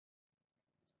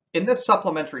In this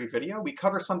supplementary video, we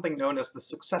cover something known as the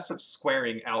successive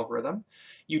squaring algorithm.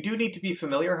 You do need to be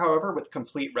familiar, however, with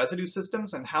complete residue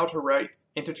systems and how to write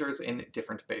integers in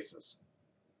different bases.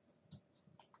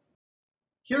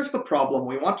 Here's the problem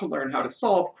we want to learn how to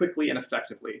solve quickly and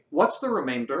effectively. What's the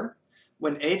remainder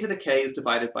when a to the k is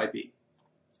divided by b?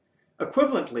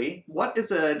 Equivalently, what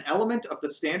is an element of the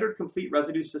standard complete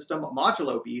residue system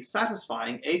modulo b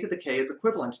satisfying a to the k is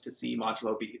equivalent to c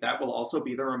modulo b? That will also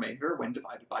be the remainder when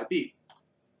divided by b.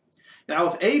 Now,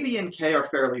 if a, b, and k are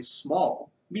fairly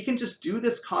small, we can just do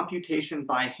this computation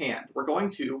by hand. We're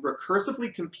going to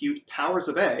recursively compute powers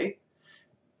of a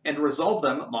and resolve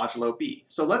them modulo b.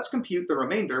 So let's compute the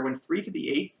remainder when 3 to the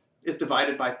 8th is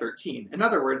divided by 13. In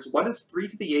other words, what is 3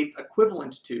 to the 8th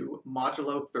equivalent to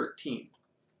modulo 13?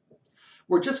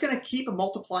 We're just going to keep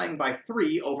multiplying by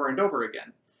 3 over and over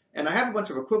again. And I have a bunch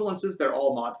of equivalences, they're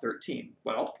all mod 13.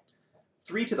 Well,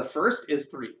 3 to the first is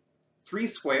 3. 3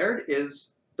 squared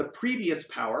is the previous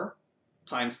power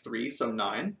times 3, so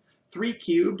 9. 3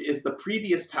 cubed is the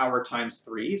previous power times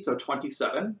 3, so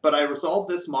 27. But I resolve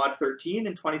this mod 13,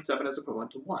 and 27 is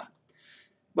equivalent to 1.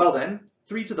 Well then,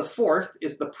 3 to the fourth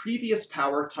is the previous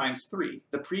power times 3.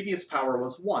 The previous power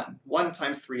was 1. 1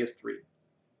 times 3 is 3.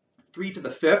 3 to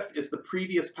the fifth is the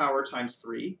previous power times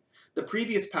 3. The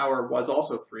previous power was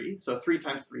also 3, so 3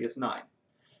 times 3 is 9.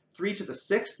 3 to the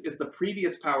sixth is the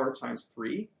previous power times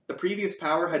 3. The previous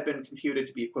power had been computed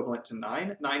to be equivalent to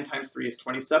 9. 9 times 3 is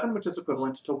 27, which is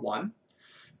equivalent to 1.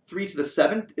 3 to the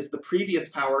seventh is the previous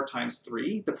power times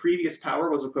 3. The previous power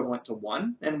was equivalent to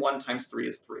 1, and 1 times 3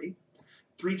 is 3.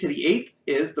 3 to the eighth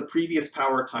is the previous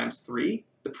power times 3.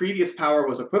 The previous power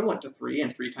was equivalent to 3,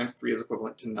 and 3 times 3 is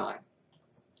equivalent to 9.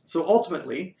 So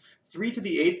ultimately, 3 to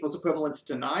the 8th was equivalent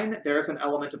to 9. There's an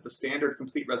element of the standard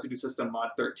complete residue system mod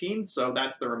 13, so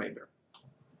that's the remainder.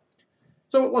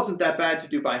 So it wasn't that bad to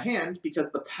do by hand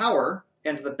because the power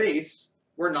and the base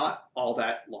were not all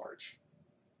that large.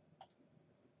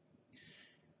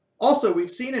 Also, we've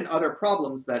seen in other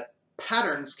problems that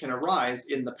patterns can arise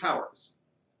in the powers.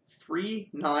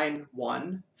 3, 9,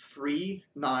 1, 3,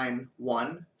 9,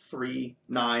 1, 3,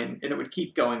 9, and it would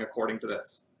keep going according to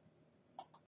this.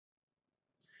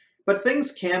 But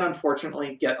things can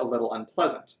unfortunately get a little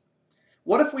unpleasant.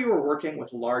 What if we were working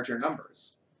with larger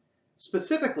numbers?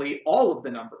 Specifically, all of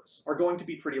the numbers are going to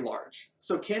be pretty large.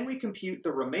 So can we compute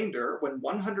the remainder when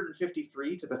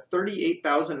 153 to the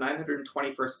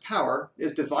 38,921st power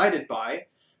is divided by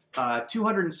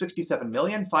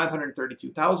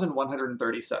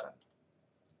 267,532,137?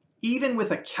 Even with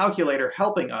a calculator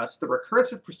helping us, the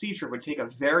recursive procedure would take a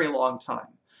very long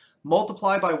time.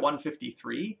 Multiply by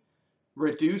 153,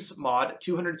 reduce mod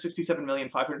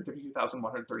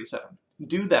 267,532,137.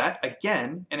 Do that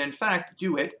again, and in fact,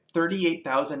 do it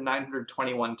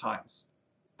 38,921 times.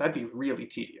 That'd be really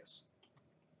tedious.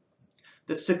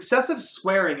 The successive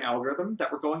squaring algorithm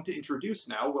that we're going to introduce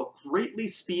now will greatly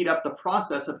speed up the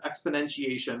process of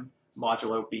exponentiation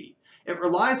modulo b. It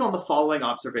relies on the following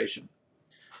observation.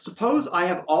 Suppose I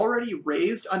have already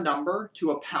raised a number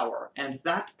to a power, and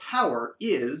that power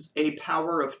is a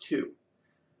power of 2.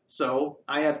 So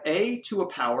I have a to a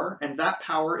power, and that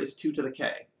power is 2 to the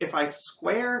k. If I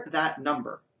square that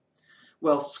number,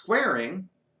 well, squaring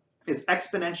is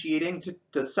exponentiating to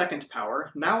the second power.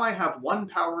 Now I have one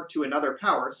power to another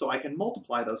power, so I can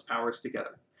multiply those powers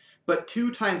together. But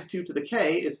 2 times 2 to the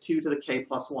k is 2 to the k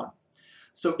plus 1.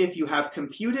 So if you have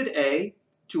computed a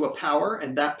to a power,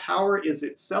 and that power is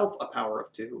itself a power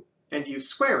of 2, and you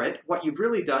square it, what you've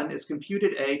really done is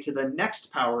computed a to the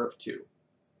next power of 2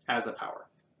 as a power.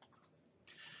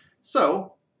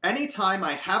 So anytime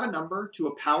I have a number to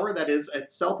a power that is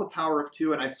itself a power of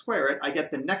 2 and I square it, I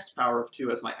get the next power of 2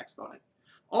 as my exponent.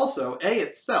 Also, a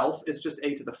itself is just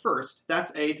a to the first.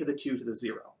 That's a to the 2 to the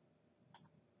 0.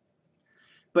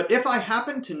 But if I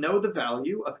happen to know the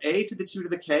value of a to the 2 to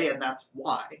the k, and that's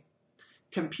y,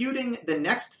 computing the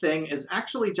next thing is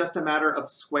actually just a matter of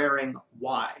squaring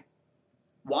y.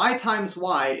 Y times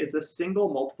y is a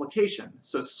single multiplication,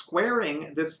 so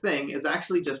squaring this thing is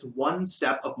actually just one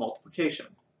step of multiplication.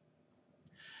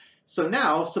 So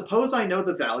now, suppose I know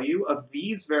the value of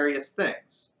these various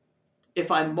things. If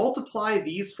I multiply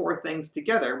these 4 things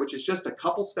together, which is just a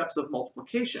couple steps of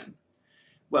multiplication,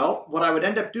 well, what I would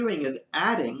end up doing is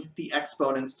adding the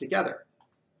exponents together.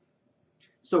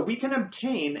 So we can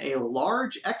obtain a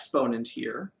large exponent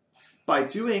here by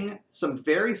doing some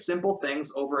very simple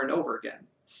things over and over again.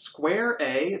 Square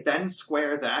a, then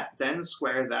square that,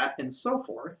 and so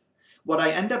forth. What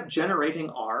I end up generating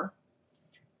are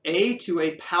a to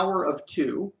a power of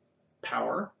 2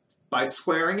 power. By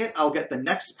squaring it, I'll get the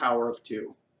next power of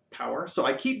 2. power. So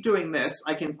I keep doing this.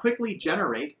 I can quickly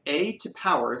generate a to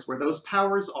powers, where those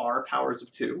powers are powers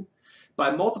of 2.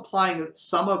 By multiplying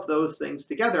some of those things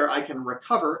together, I can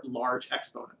recover large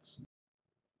exponents.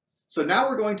 So now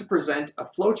we're going to present a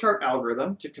flowchart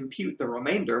algorithm to compute the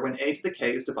remainder when a to the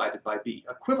k is divided by b.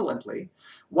 Equivalently,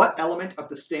 what element of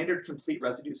the standard complete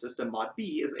residue system mod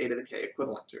b is a to the k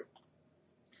equivalent to?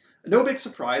 No big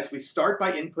surprise, we start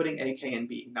by inputting a, k, and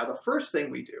b. Now the first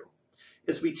thing we do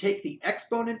is we take the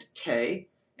exponent k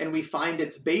and we find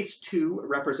its base 2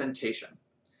 representation.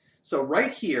 So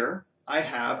right here, I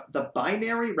have the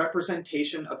binary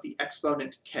representation of the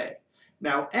exponent k.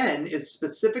 Now n is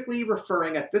specifically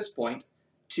referring at this point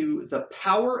to the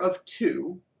power of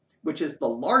 2, which is the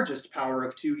largest power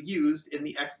of 2 used in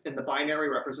the binary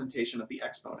representation of the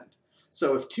exponent.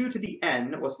 So if 2 to the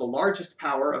n was the largest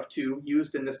power of 2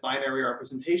 used in this binary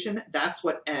representation, that's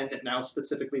what n now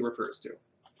specifically refers to.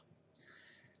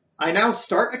 I now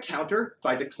start a counter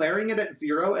by declaring it at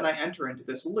 0 and I enter into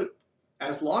this loop.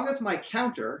 As long as my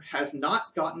counter has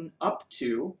not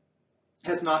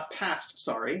passed,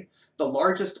 the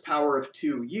largest power of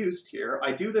 2 used here,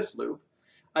 I do this loop.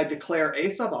 I declare a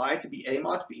sub I to be a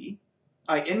mod b.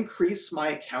 I increase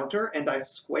my counter and I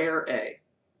square a.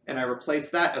 And I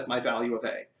replace that as my value of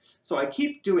a. So I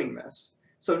keep doing this.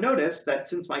 So notice that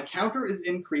since my counter is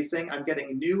increasing, I'm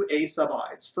getting new a sub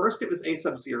i's. First it was a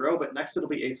sub 0, but next it'll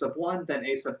be a sub 1, then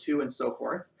a sub 2, and so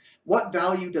forth. What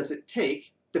value does it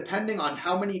take depending on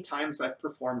how many times I've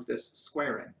performed this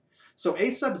squaring? So a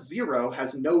sub 0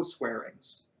 has no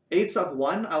squarings. A sub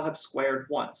 1 I'll have squared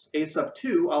once. A sub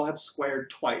 2 I'll have squared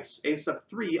twice. A sub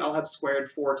 3 I'll have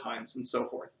squared 4 times, and so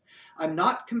forth. I'm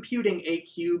not computing a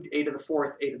cubed, a to the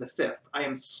 4th, a to the 5th. I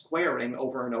am squaring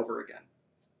over and over again.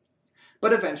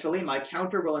 But eventually my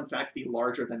counter will in fact be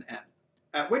larger than n,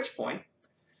 at which point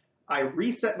I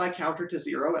reset my counter to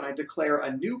 0 and I declare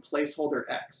a new placeholder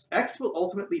x. X will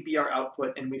ultimately be our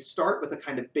output, and we start with a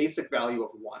kind of basic value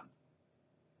of 1.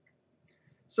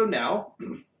 So now,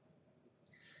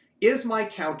 is my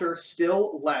counter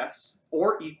still less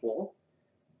or equal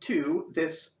to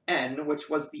this n, which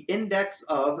was the index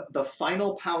of the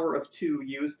final power of 2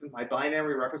 used in my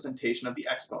binary representation of the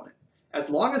exponent? As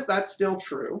long as that's still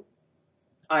true,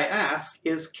 I ask,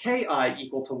 is ki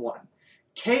equal to 1?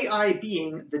 Ki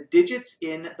being the digits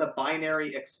in the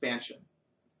binary expansion.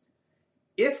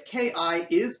 If ki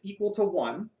is equal to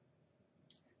 1,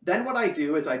 then what I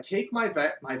do is I take my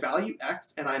value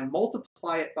x and I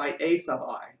multiply it by a sub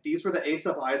I. These were the a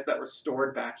sub i's that were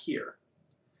stored back here.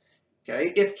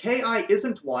 Okay, if ki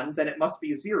isn't 1, then it must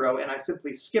be 0, and I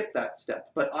simply skip that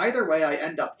step. But either way, I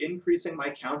end up increasing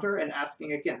my counter and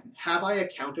asking again, have I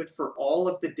accounted for all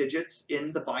of the digits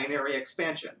in the binary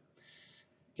expansion?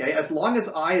 Okay, as long as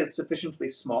I is sufficiently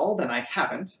small, then I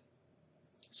haven't.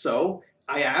 So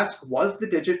I ask, was the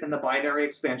digit in the binary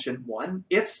expansion 1?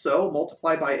 If so,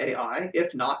 multiply by ai.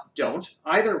 If not, don't.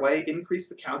 Either way, increase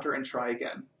the counter and try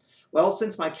again. Well,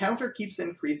 since my counter keeps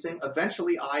increasing,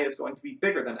 eventually I is going to be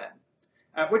bigger than n,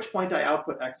 at which point I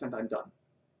output x and I'm done.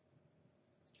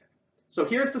 So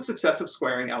here's the successive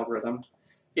squaring algorithm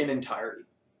in entirety.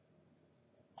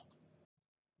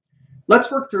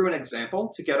 Let's work through an example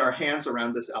to get our hands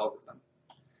around this algorithm.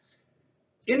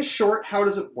 In short, how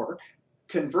does it work?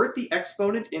 Convert the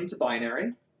exponent into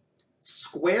binary,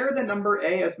 square the number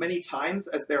a as many times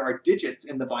as there are digits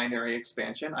in the binary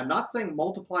expansion. I'm not saying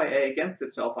multiply a against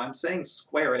itself, I'm saying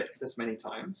square it this many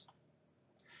times.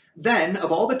 Then,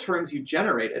 of all the terms you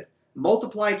generated,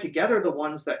 multiply together the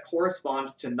ones that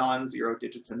correspond to non-zero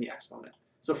digits in the exponent.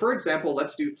 So for example,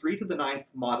 let's do 3 to the 9th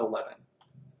mod 11.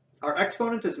 Our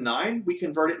exponent is 9, we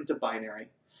convert it into binary.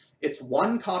 It's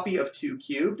 1 copy of 2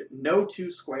 cubed, no 2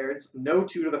 squareds, no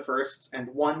 2 to the firsts, and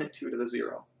 1 2 to the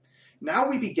 0. Now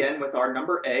we begin with our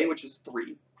number a, which is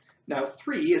 3. Now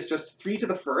 3 is just 3 to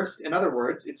the first. In other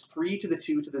words, it's 3 to the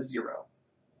 2 to the 0.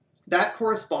 That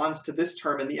corresponds to this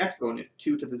term in the exponent,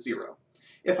 2 to the 0.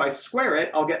 If I square it,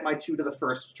 I'll get my 2 to the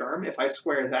first term. If I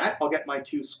square that, I'll get my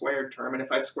 2 squared term. And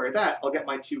if I square that, I'll get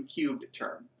my 2 cubed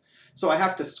term. So I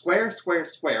have to square, square,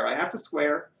 square. I have to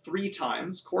square 3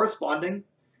 times, corresponding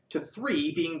to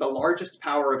 3 being the largest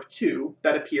power of 2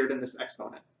 that appeared in this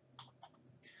exponent.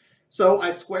 So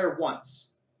I square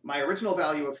once. My original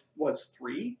value was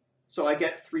 3, so I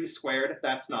get 3 squared,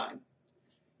 that's 9.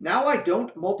 Now I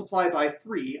don't multiply by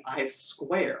 3, I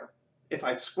square. If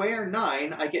I square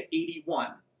 9, I get 81.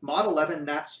 Mod 11,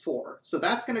 that's 4. So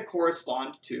that's going to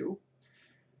correspond to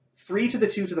 3 to the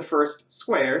 2 to the first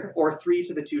squared, or 3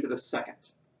 to the 2 to the second.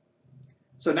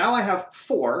 So now I have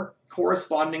 4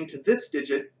 corresponding to this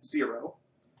digit, 0.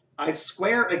 I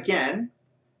square again.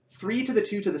 3 to the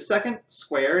 2 to the second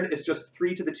squared is just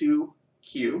 3 to the 2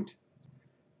 cubed,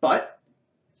 but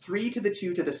 3 to the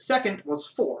 2 to the second was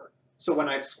 4. So when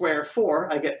I square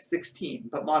 4, I get 16,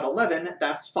 but mod 11,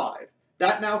 that's 5.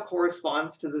 That now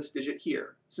corresponds to this digit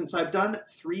here. Since I've done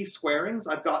 3 squarings,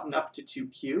 I've gotten up to 2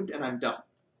 cubed, and I'm done.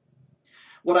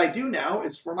 What I do now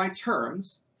is for my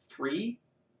terms, 3,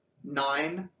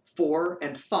 9, 4,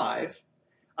 and 5,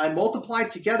 I multiply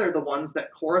together the ones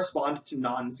that correspond to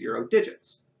non-zero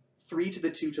digits. 3 to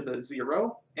the 2 to the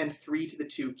 0 and 3 to the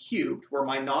 2 cubed were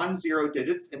my non-zero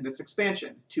digits in this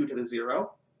expansion. 2 to the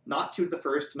 0, not 2 to the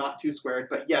first, not 2 squared,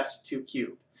 but yes, 2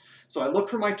 cubed. So I look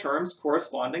for my terms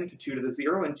corresponding to 2 to the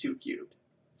 0 and 2 cubed,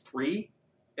 3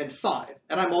 and 5,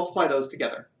 and I multiply those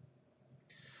together.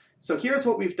 So here's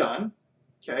what we've done.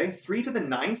 Okay, 3 to the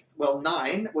 9th, well,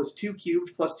 9 was 2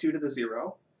 cubed plus 2 to the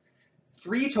 0.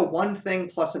 3 to one thing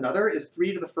plus another is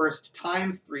 3 to the first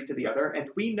times 3 to the other, and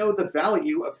we know the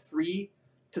value of 3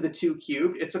 to the 2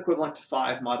 cubed, it's equivalent to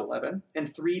 5 mod 11,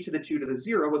 and 3 to the 2 to the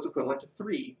 0 was equivalent to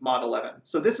 3 mod 11.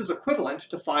 So this is equivalent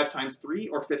to 5 times 3,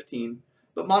 or 15,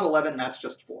 but mod 11, that's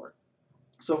just 4.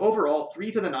 So overall,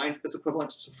 3 to the 9th is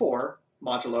equivalent to 4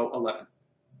 modulo 11.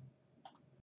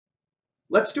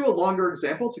 Let's do a longer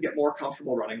example to get more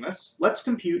comfortable running this. Let's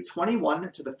compute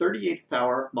 21 to the 38th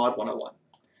power mod 101.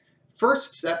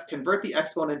 First step, convert the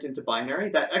exponent into binary.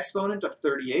 That exponent of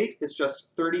 38 is just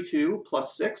 32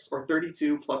 plus 6, or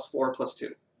 32 plus 4 plus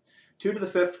 2. 2 to the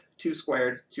 5th, 2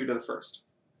 squared, 2 to the 1st.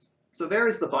 So there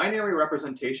is the binary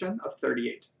representation of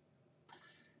 38.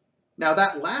 Now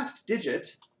that last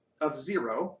digit of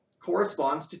 0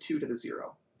 corresponds to 2 to the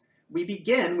 0. We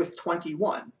begin with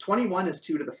 21. 21 is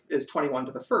 21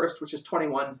 to the 1st, which is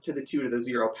 21 to the 2 to the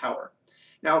 0 power.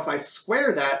 Now if I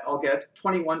square that, I'll get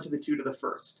 21 to the 2 to the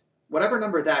 1st. Whatever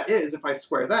number that is, if I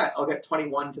square that, I'll get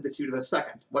 21 to the 2 to the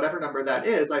 2nd. Whatever number that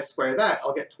is, I square that,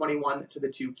 I'll get 21 to the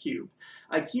 2 cubed.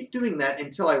 I keep doing that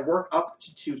until I work up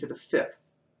to 2 to the 5th.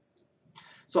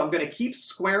 So I'm going to keep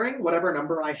squaring whatever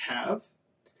number I have,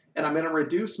 and I'm going to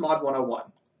reduce mod 101.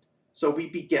 So we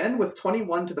begin with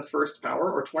 21 to the 1st power,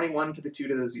 or 21 to the 2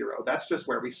 to the 0. That's just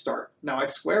where we start. Now I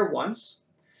square once.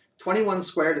 21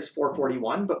 squared is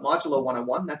 441, but modulo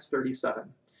 101, that's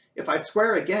 37. If I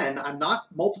square again, I'm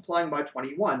not multiplying by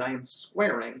 21, I am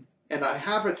squaring, and I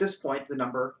have at this point the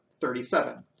number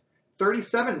 37.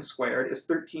 37 squared is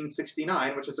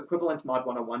 1369, which is equivalent mod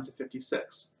 101 to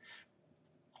 56.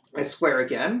 I square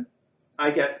again,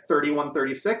 I get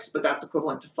 3136, but that's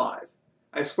equivalent to 5.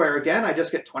 I square again, I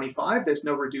just get 25, there's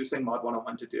no reducing mod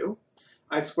 101 to do.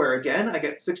 I square again, I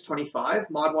get 625,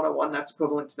 mod 101, that's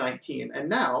equivalent to 19. And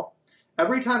now,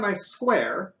 every time I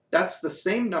square, that's the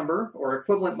same number, or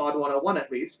equivalent mod 101 at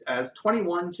least, as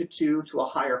 21 to 2 to a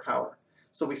higher power.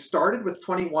 So we started with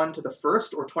 21 to the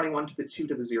 1st, or 21 to the 2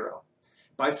 to the 0.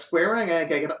 By squaring, I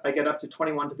get up to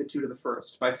 21 to the 2 to the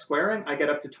 1st. By squaring, I get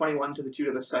up to 21 to the 2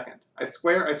 to the 2nd. I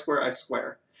square, I square, I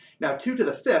square. Now 2 to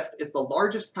the 5th is the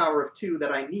largest power of 2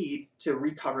 that I need to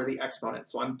recover the exponent.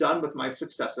 So I'm done with my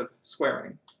successive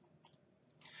squaring.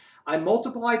 I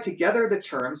multiply together the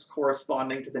terms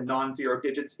corresponding to the non-zero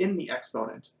digits in the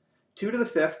exponent. 2 to the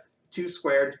 5th, 2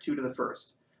 squared, 2 to the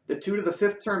 1st. The 2 to the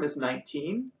 5th term is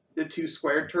 19. The 2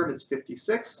 squared term is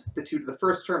 56. The 2 to the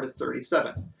 1st term is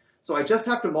 37. So I just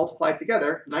have to multiply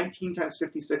together 19 times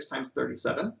 56 times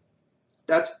 37.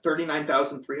 That's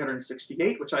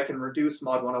 39,368, which I can reduce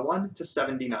mod 101 to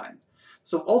 79.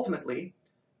 So ultimately,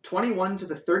 21 to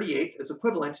the 38 is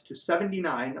equivalent to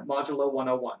 79 modulo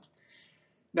 101.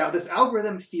 Now this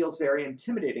algorithm feels very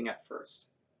intimidating at first,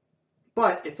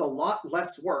 but it's a lot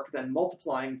less work than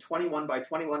multiplying 21 by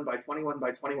 21 by 21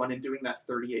 by 21 and doing that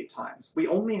 38 times. We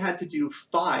only had to do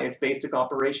 5 basic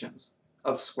operations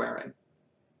of squaring.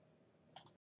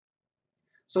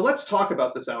 So let's talk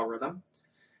about this algorithm.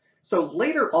 So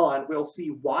later on, we'll see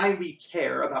why we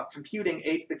care about computing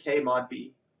a to the k mod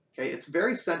b. Okay, it's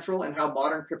very central in how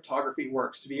modern cryptography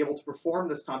works to be able to perform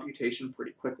this computation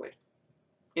pretty quickly.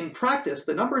 In practice,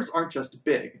 the numbers aren't just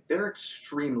big, they're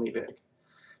extremely big.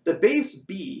 The base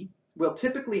b will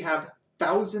typically have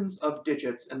thousands of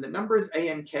digits, and the numbers a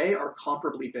and k are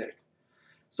comparably big.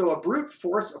 So a brute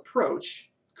force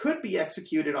approach could be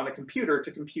executed on a computer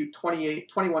to compute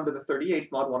 21 to the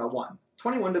 38th mod 101.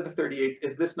 21 to the 38th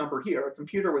is this number here. A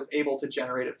computer was able to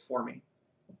generate it for me.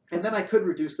 And then I could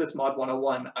reduce this mod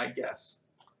 101, I guess.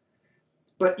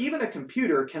 But even a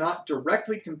computer cannot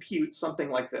directly compute something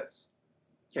like this.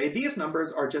 Okay, these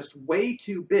numbers are just way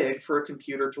too big for a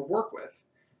computer to work with.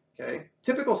 Okay,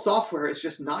 typical software is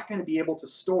just not going to be able to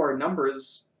store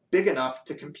numbers big enough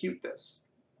to compute this.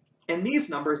 And these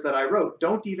numbers that I wrote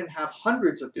don't even have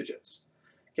hundreds of digits.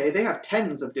 Okay, they have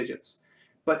tens of digits.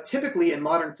 But typically in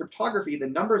modern cryptography, the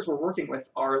numbers we're working with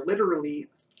are literally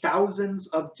thousands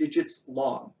of digits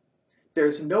long.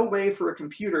 There's no way for a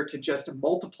computer to just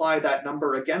multiply that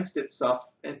number against itself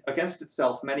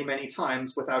many, many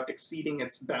times without exceeding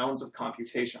its bounds of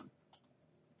computation.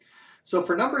 So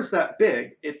for numbers that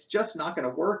big, it's just not going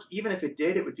to work. Even if it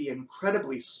did, it would be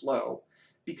incredibly slow.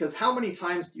 Because how many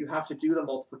times do you have to do the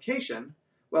multiplication?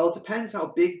 Well, it depends how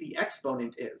big the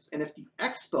exponent is. And if the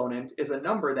exponent is a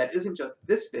number that isn't just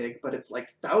this big, but it's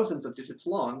like thousands of digits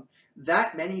long,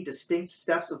 that many distinct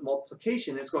steps of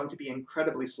multiplication is going to be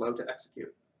incredibly slow to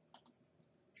execute.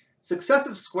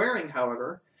 Successive squaring,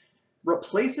 however,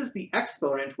 replaces the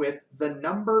exponent with the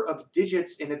number of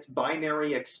digits in its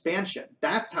binary expansion.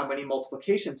 That's how many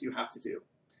multiplications you have to do.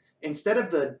 Instead of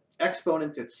the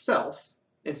exponent itself,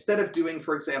 instead of doing,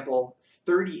 for example,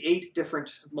 38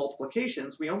 different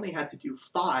multiplications, we only had to do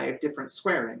 5 different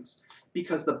squarings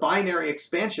because the binary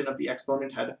expansion of the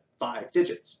exponent had 5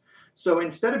 digits. So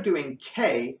instead of doing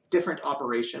k different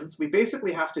operations, we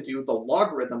basically have to do the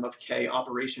logarithm of k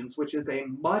operations, which is a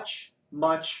much,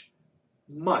 much,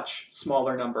 much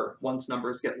smaller number once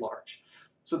numbers get large.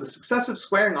 So the successive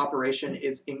squaring operation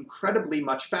is incredibly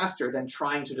much faster than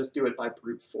trying to just do it by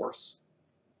brute force.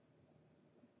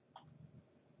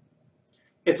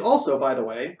 It's also, by the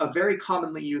way, a very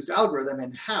commonly used algorithm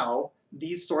in how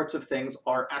these sorts of things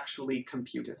are actually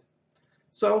computed.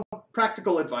 So,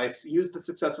 practical advice, use the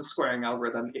successive squaring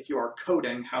algorithm if you are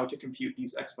coding how to compute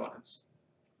these exponents.